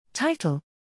Title: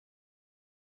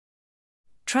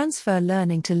 Transfer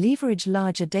learning to leverage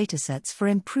larger datasets for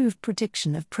improved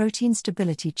prediction of protein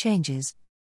stability changes.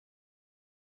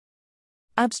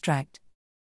 Abstract: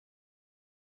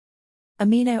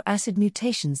 Amino acid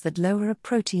mutations that lower a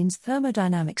protein's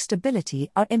thermodynamic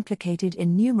stability are implicated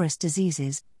in numerous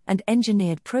diseases, and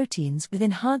engineered proteins with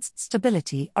enhanced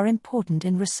stability are important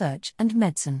in research and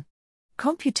medicine.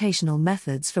 Computational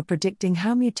methods for predicting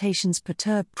how mutations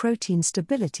perturb protein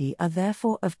stability are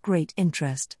therefore of great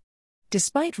interest.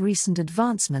 Despite recent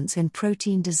advancements in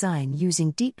protein design using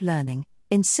deep learning,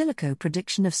 in silico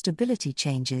prediction of stability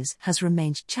changes has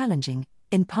remained challenging,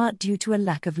 in part due to a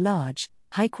lack of large,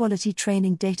 high-quality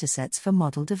training datasets for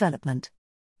model development.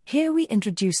 Here we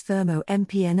introduce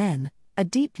ThermoMPNN, a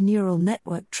deep neural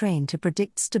network trained to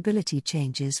predict stability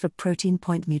changes for protein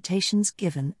point mutations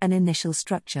given an initial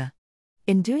structure.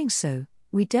 In doing so,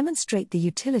 we demonstrate the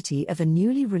utility of a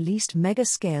newly released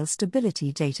mega-scale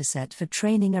stability dataset for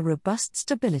training a robust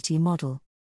stability model.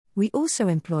 We also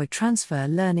employ transfer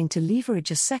learning to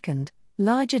leverage a second,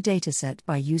 larger dataset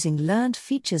by using learned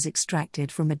features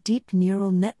extracted from a deep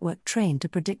neural network trained to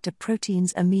predict a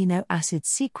protein's amino acid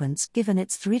sequence given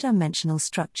its three-dimensional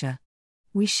structure.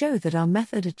 We show that our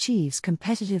method achieves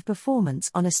competitive performance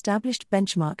on established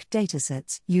benchmark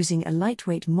datasets using a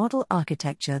lightweight model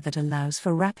architecture that allows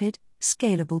for rapid,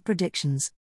 scalable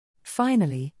predictions.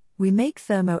 Finally, we make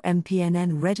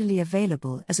ThermoMPNN readily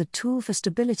available as a tool for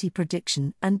stability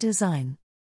prediction and design.